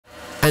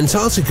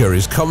Antarctica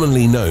is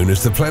commonly known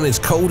as the planet's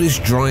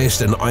coldest,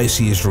 driest and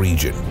iciest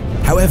region.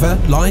 However,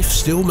 life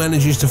still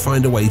manages to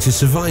find a way to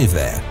survive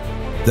there.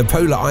 The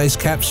polar ice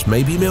caps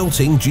may be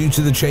melting due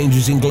to the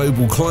changes in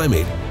global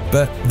climate,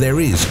 but there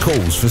is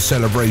cause for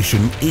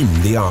celebration in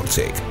the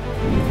Arctic.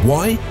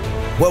 Why?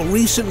 Well,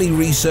 recently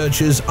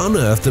researchers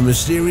unearthed a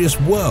mysterious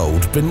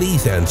world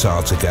beneath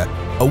Antarctica,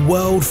 a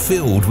world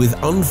filled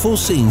with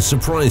unforeseen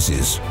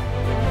surprises.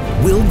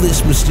 Will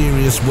this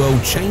mysterious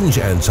world change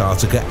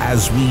Antarctica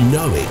as we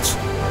know it?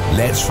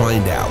 Let's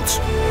find out.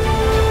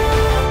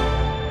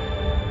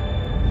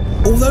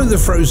 Although the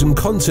frozen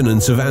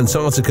continent of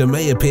Antarctica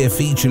may appear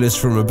featureless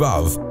from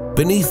above,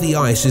 beneath the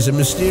ice is a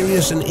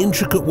mysterious and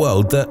intricate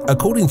world that,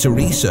 according to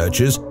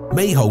researchers,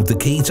 may hold the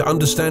key to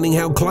understanding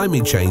how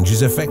climate change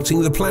is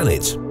affecting the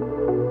planet.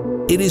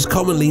 It is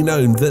commonly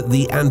known that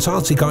the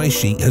Antarctic ice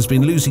sheet has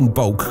been losing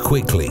bulk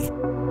quickly.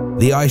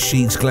 The ice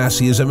sheet's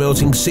glaciers are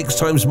melting 6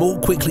 times more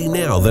quickly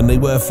now than they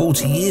were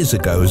 40 years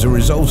ago as a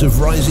result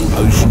of rising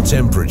ocean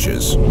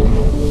temperatures.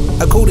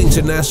 According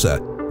to NASA,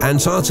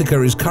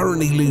 Antarctica is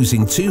currently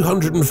losing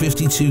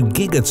 252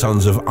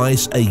 gigatons of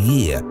ice a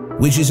year,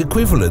 which is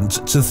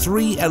equivalent to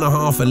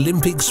 3.5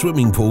 Olympic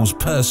swimming pools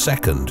per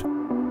second.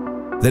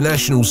 The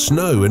National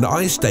Snow and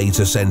Ice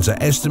Data Center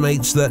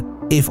estimates that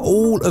if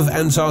all of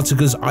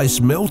Antarctica's ice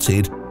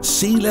melted,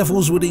 sea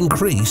levels would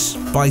increase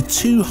by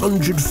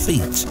 200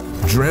 feet,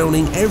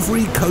 drowning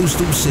every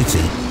coastal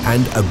city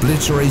and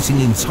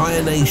obliterating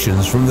entire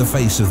nations from the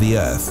face of the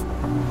Earth.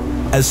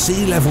 A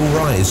sea level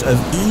rise of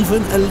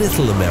even a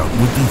little amount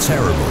would be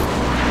terrible.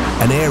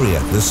 An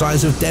area the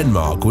size of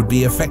Denmark would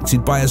be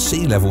affected by a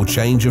sea level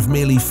change of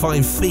merely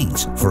 5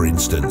 feet, for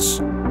instance.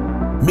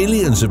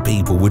 Millions of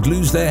people would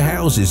lose their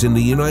houses in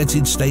the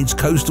United States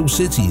coastal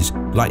cities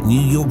like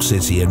New York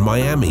City and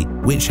Miami,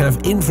 which have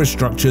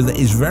infrastructure that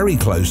is very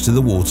close to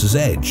the water's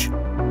edge.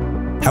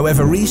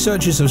 However,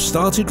 researchers have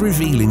started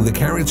revealing the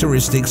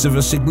characteristics of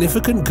a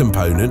significant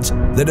component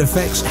that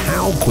affects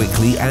how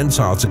quickly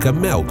Antarctica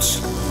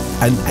melts.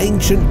 An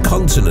ancient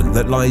continent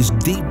that lies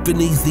deep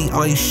beneath the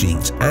ice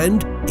sheet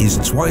and is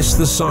twice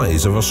the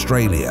size of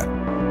Australia.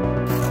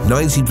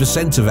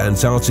 90% of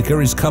Antarctica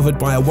is covered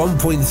by a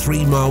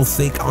 1.3-mile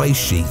thick ice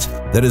sheet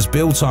that has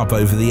built up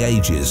over the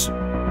ages.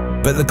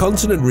 But the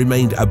continent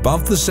remained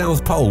above the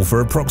South Pole for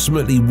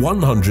approximately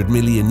 100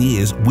 million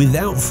years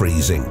without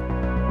freezing.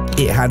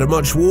 It had a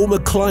much warmer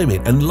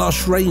climate and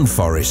lush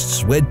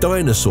rainforests where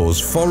dinosaurs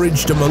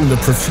foraged among the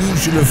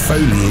profusion of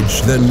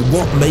foliage than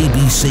what may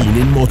be seen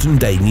in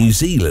modern-day New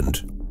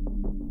Zealand.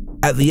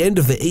 At the end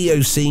of the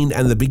Eocene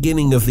and the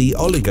beginning of the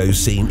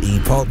Oligocene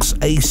epochs,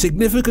 a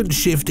significant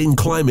shift in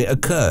climate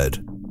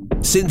occurred.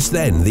 Since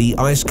then, the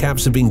ice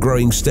caps have been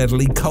growing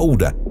steadily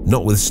colder,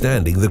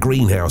 notwithstanding the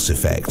greenhouse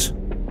effect.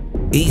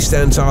 East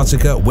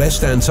Antarctica,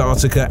 West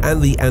Antarctica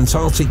and the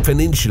Antarctic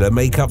Peninsula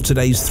make up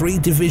today's 3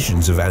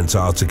 divisions of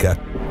Antarctica,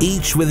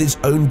 each with its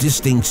own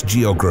distinct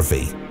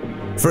geography.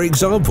 For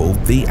example,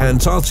 the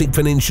Antarctic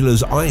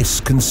Peninsula's ice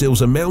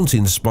conceals a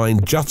mountain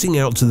spine jutting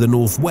out to the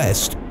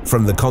northwest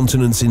from the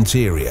continent's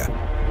interior.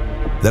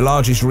 The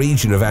largest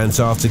region of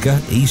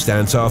Antarctica, East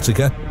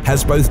Antarctica,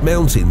 has both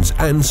mountains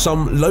and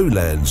some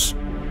lowlands.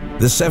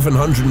 The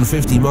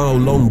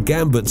 750-mile-long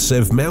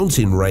Gambutsev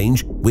mountain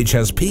range, which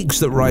has peaks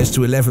that rise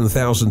to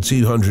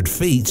 11,200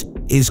 feet,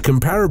 is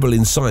comparable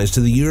in size to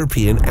the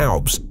European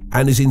Alps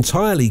and is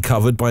entirely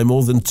covered by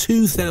more than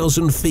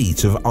 2,000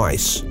 feet of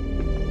ice.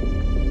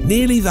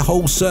 Nearly the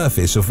whole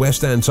surface of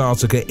West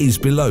Antarctica is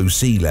below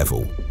sea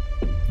level.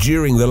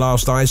 During the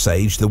last ice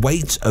age, the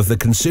weight of the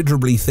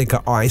considerably thicker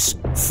ice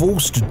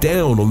forced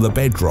down on the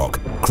bedrock,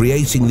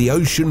 creating the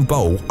ocean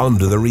bowl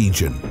under the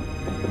region.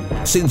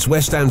 Since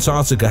West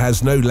Antarctica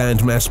has no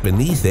landmass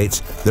beneath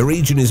it, the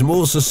region is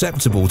more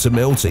susceptible to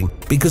melting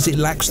because it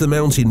lacks the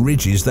mountain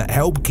ridges that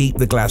help keep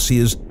the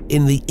glaciers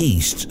in the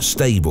east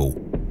stable.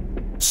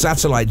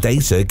 Satellite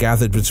data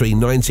gathered between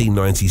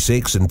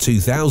 1996 and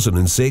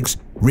 2006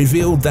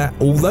 revealed that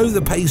although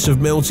the pace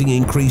of melting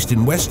increased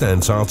in West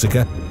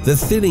Antarctica, the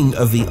thinning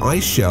of the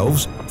ice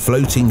shelves,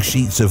 floating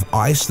sheets of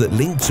ice that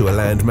link to a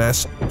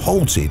landmass,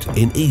 halted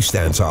in East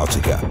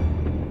Antarctica.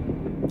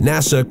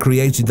 NASA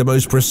created the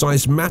most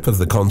precise map of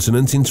the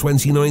continent in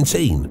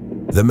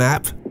 2019. The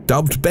map,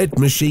 dubbed Bed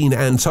Machine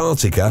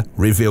Antarctica,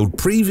 revealed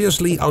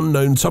previously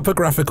unknown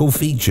topographical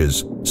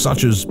features,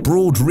 such as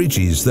broad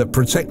ridges that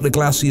protect the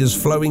glaciers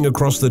flowing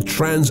across the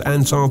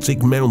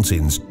Trans-Antarctic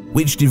Mountains,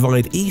 which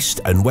divide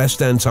East and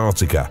West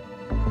Antarctica.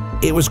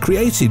 It was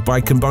created by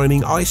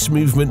combining ice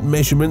movement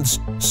measurements,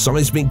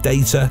 seismic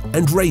data,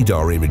 and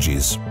radar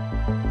images.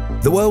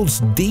 The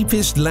world's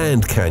deepest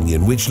land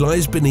canyon, which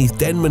lies beneath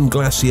Denman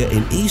Glacier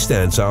in East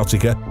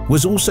Antarctica,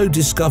 was also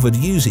discovered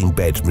using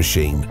Bed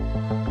Machine.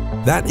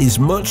 That is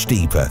much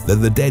deeper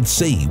than the Dead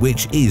Sea,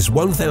 which is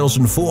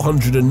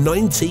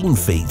 1,419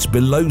 feet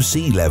below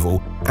sea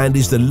level and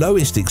is the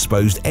lowest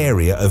exposed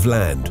area of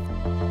land.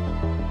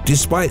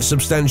 Despite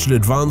substantial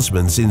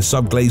advancements in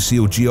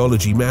subglacial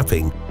geology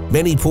mapping,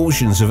 many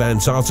portions of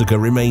Antarctica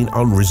remain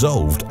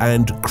unresolved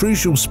and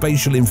crucial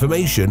spatial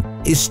information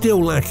is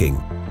still lacking.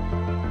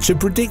 To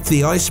predict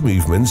the ice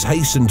movements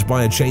hastened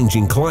by a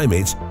changing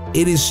climate,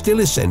 it is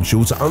still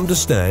essential to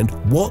understand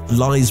what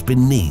lies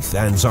beneath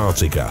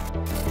Antarctica.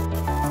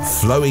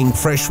 Flowing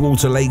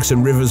freshwater lakes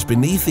and rivers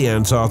beneath the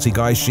Antarctic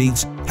ice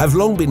sheets have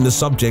long been the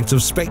subject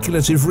of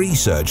speculative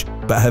research,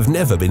 but have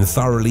never been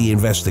thoroughly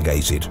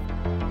investigated.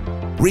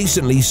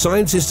 Recently,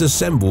 scientists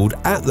assembled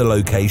at the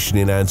location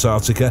in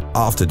Antarctica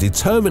after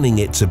determining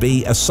it to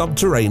be a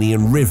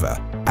subterranean river,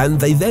 and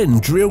they then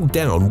drilled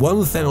down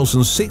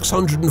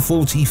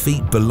 1,640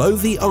 feet below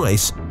the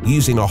ice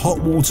using a hot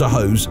water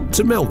hose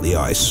to melt the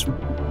ice.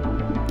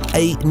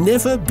 A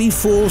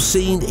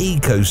never-before-seen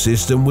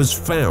ecosystem was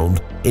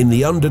found in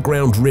the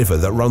underground river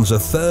that runs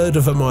 1/3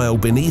 of a mile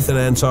beneath an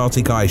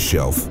Antarctic ice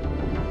shelf.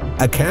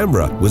 A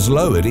camera was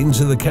lowered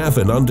into the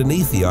cavern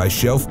underneath the ice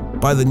shelf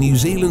by the New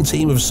Zealand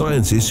team of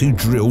scientists who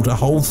drilled a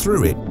hole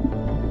through it.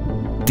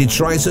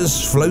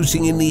 Detritus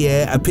floating in the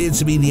air appeared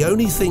to be the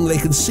only thing they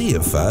could see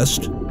at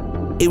first.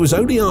 It was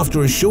only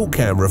after a short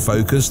camera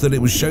focus that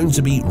it was shown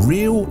to be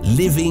real,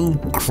 living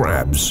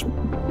crabs.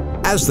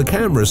 As the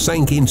camera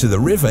sank into the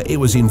river, it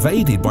was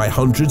invaded by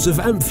hundreds of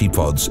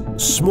amphipods,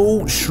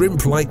 small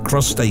shrimp-like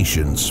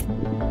crustaceans.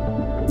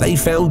 They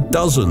found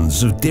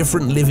dozens of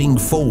different living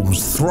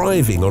forms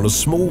thriving on a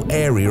small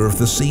area of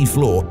the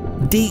seafloor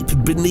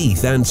deep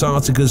beneath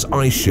Antarctica's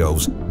ice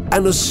shelves,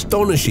 an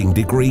astonishing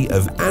degree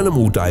of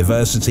animal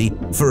diversity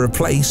for a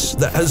place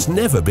that has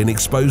never been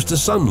exposed to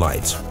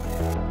sunlight.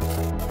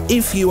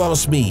 If you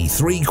ask me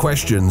 3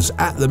 questions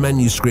at the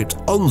manuscript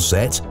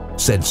onset,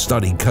 said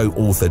study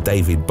co-author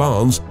David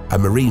Barnes, a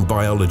marine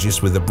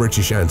biologist with the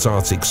British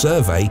Antarctic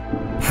Survey,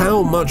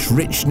 how much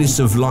richness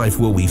of life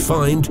will we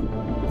find?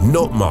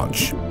 Not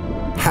much.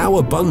 How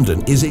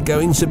abundant is it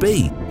going to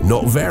be?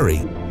 Not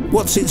very.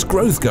 What's its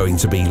growth going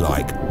to be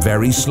like?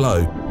 Very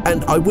slow.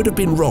 And I would have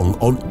been wrong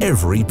on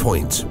every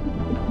point.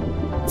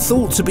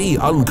 Thought to be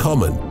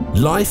uncommon,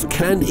 life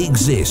can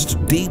exist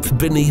deep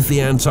beneath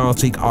the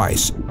Antarctic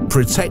ice,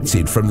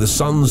 protected from the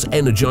sun's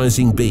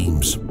energizing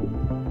beams.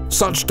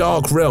 Such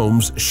dark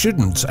realms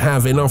shouldn't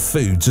have enough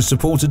food to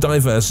support a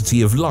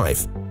diversity of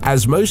life,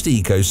 as most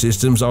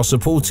ecosystems are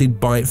supported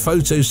by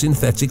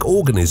photosynthetic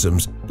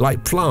organisms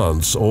like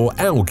plants or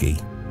algae.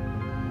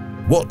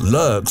 What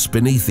lurks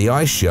beneath the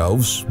ice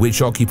shelves,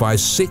 which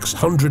occupies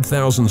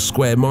 600,000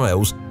 square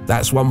miles,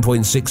 that's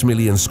 1.6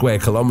 million square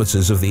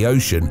kilometers of the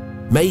ocean,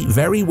 may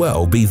very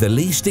well be the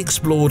least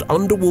explored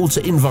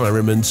underwater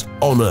environment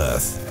on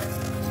Earth.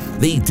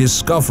 The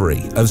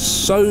discovery of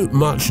so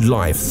much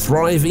life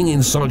thriving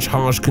in such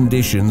harsh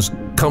conditions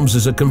comes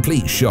as a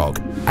complete shock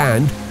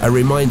and a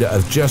reminder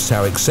of just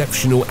how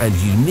exceptional and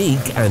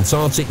unique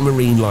Antarctic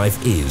marine life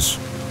is.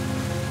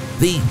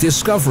 The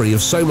discovery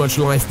of so much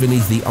life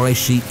beneath the ice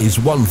sheet is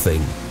one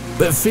thing,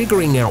 but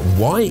figuring out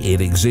why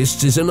it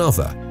exists is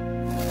another.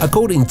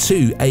 According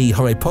to a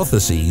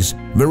hypothesis,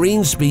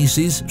 marine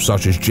species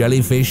such as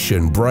jellyfish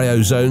and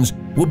bryozoans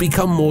will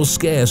become more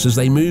scarce as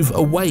they move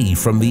away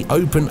from the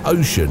open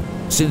ocean,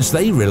 since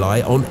they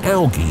rely on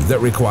algae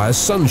that require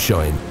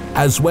sunshine,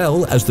 as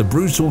well as the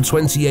brutal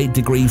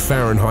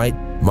 28°F,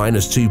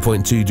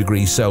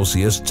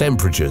 -2.2°C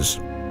temperatures.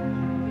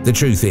 The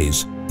truth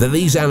is that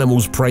these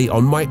animals prey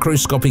on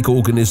microscopic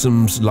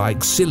organisms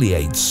like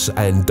ciliates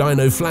and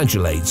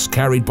dinoflagellates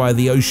carried by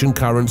the ocean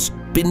currents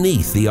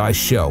beneath the ice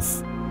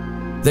shelf.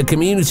 The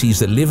communities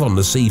that live on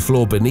the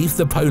seafloor beneath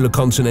the polar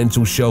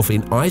continental shelf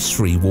in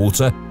ice-free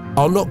water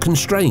are not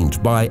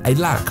constrained by a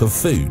lack of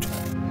food.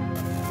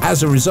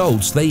 As a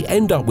result, they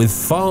end up with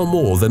far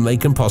more than they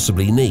can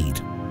possibly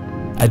need.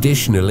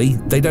 Additionally,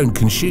 they don't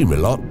consume a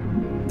lot.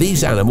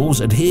 These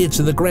animals adhere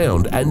to the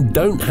ground and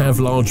don't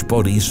have large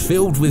bodies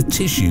filled with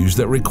tissues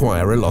that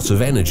require a lot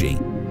of energy.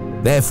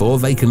 Therefore,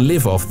 they can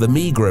live off the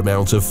meager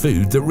amount of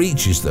food that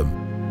reaches them.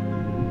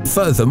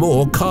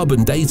 Furthermore,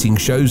 carbon dating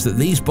shows that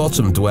these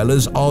bottom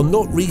dwellers are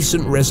not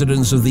recent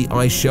residents of the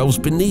ice shelves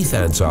beneath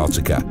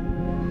Antarctica.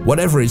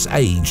 Whatever its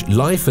age,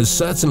 life has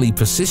certainly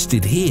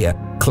persisted here,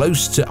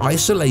 close to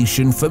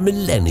isolation for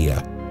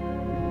millennia.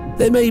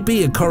 There may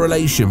be a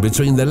correlation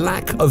between the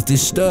lack of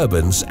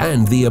disturbance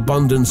and the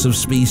abundance of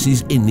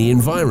species in the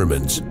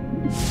environment.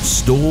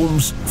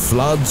 Storms,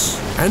 floods,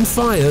 and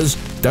fires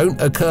don't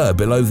occur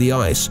below the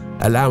ice,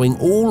 allowing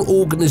all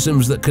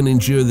organisms that can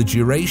endure the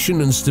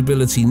duration and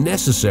stability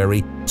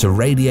necessary to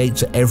radiate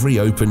to every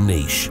open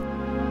niche.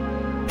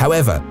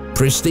 However,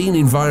 pristine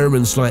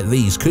environments like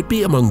these could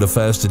be among the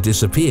first to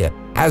disappear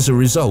as a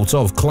result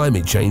of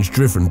climate change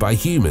driven by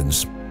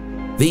humans.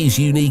 These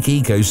unique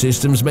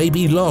ecosystems may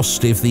be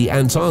lost if the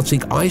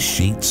Antarctic ice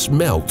sheets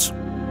melt.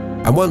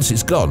 And once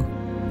it's gone,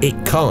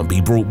 it can't be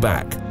brought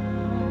back.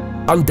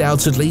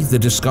 Undoubtedly, the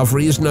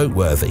discovery is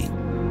noteworthy.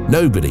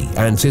 Nobody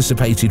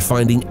anticipated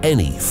finding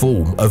any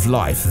form of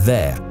life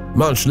there,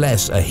 much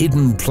less a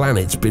hidden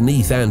planet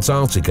beneath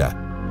Antarctica,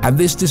 and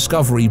this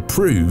discovery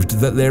proved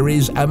that there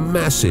is a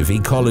massive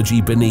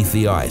ecology beneath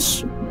the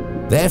ice.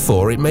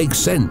 Therefore, it makes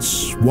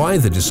sense why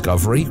the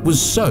discovery was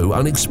so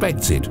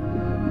unexpected.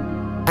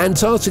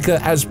 Antarctica,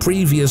 as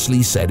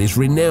previously said, is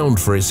renowned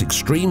for its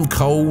extreme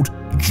cold,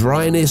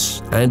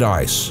 dryness, and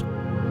ice.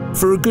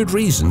 For a good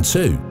reason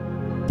too.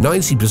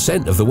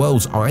 90% of the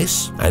world's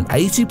ice and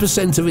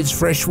 80% of its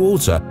fresh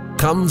water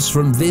comes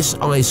from this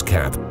ice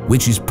cap,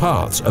 which is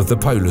part of the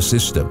polar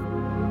system.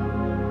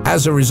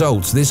 As a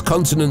result, this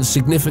continent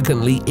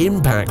significantly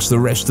impacts the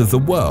rest of the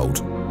world.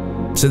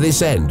 To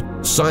this end,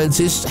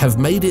 scientists have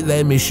made it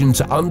their mission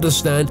to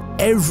understand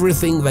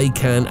everything they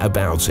can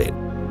about it.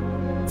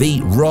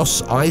 The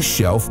Ross Ice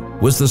Shelf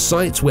was the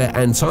site where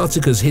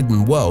Antarctica's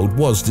hidden world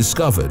was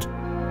discovered.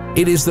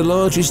 It is the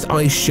largest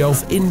ice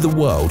shelf in the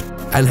world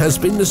and has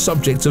been the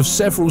subject of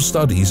several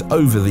studies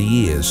over the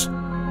years.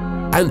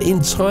 An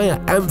entire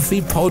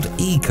amphipod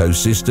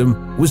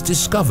ecosystem was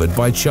discovered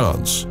by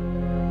chance.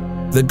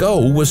 The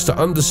goal was to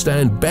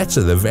understand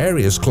better the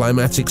various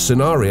climatic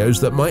scenarios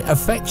that might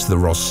affect the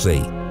Ross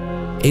Sea.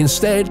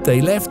 Instead,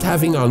 they left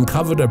having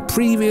uncovered a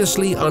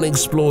previously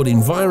unexplored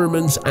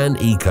environment and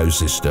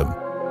ecosystem.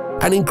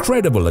 An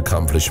incredible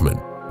accomplishment,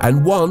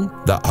 and one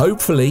that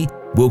hopefully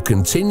will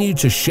continue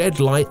to shed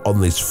light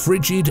on this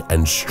frigid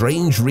and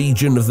strange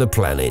region of the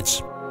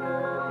planet.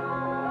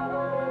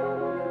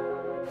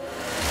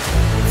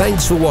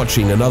 Thanks for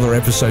watching another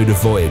episode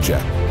of Voyager.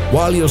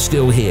 While you're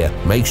still here,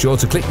 make sure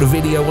to click the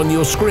video on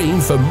your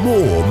screen for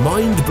more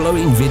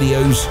mind-blowing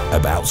videos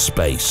about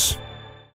space.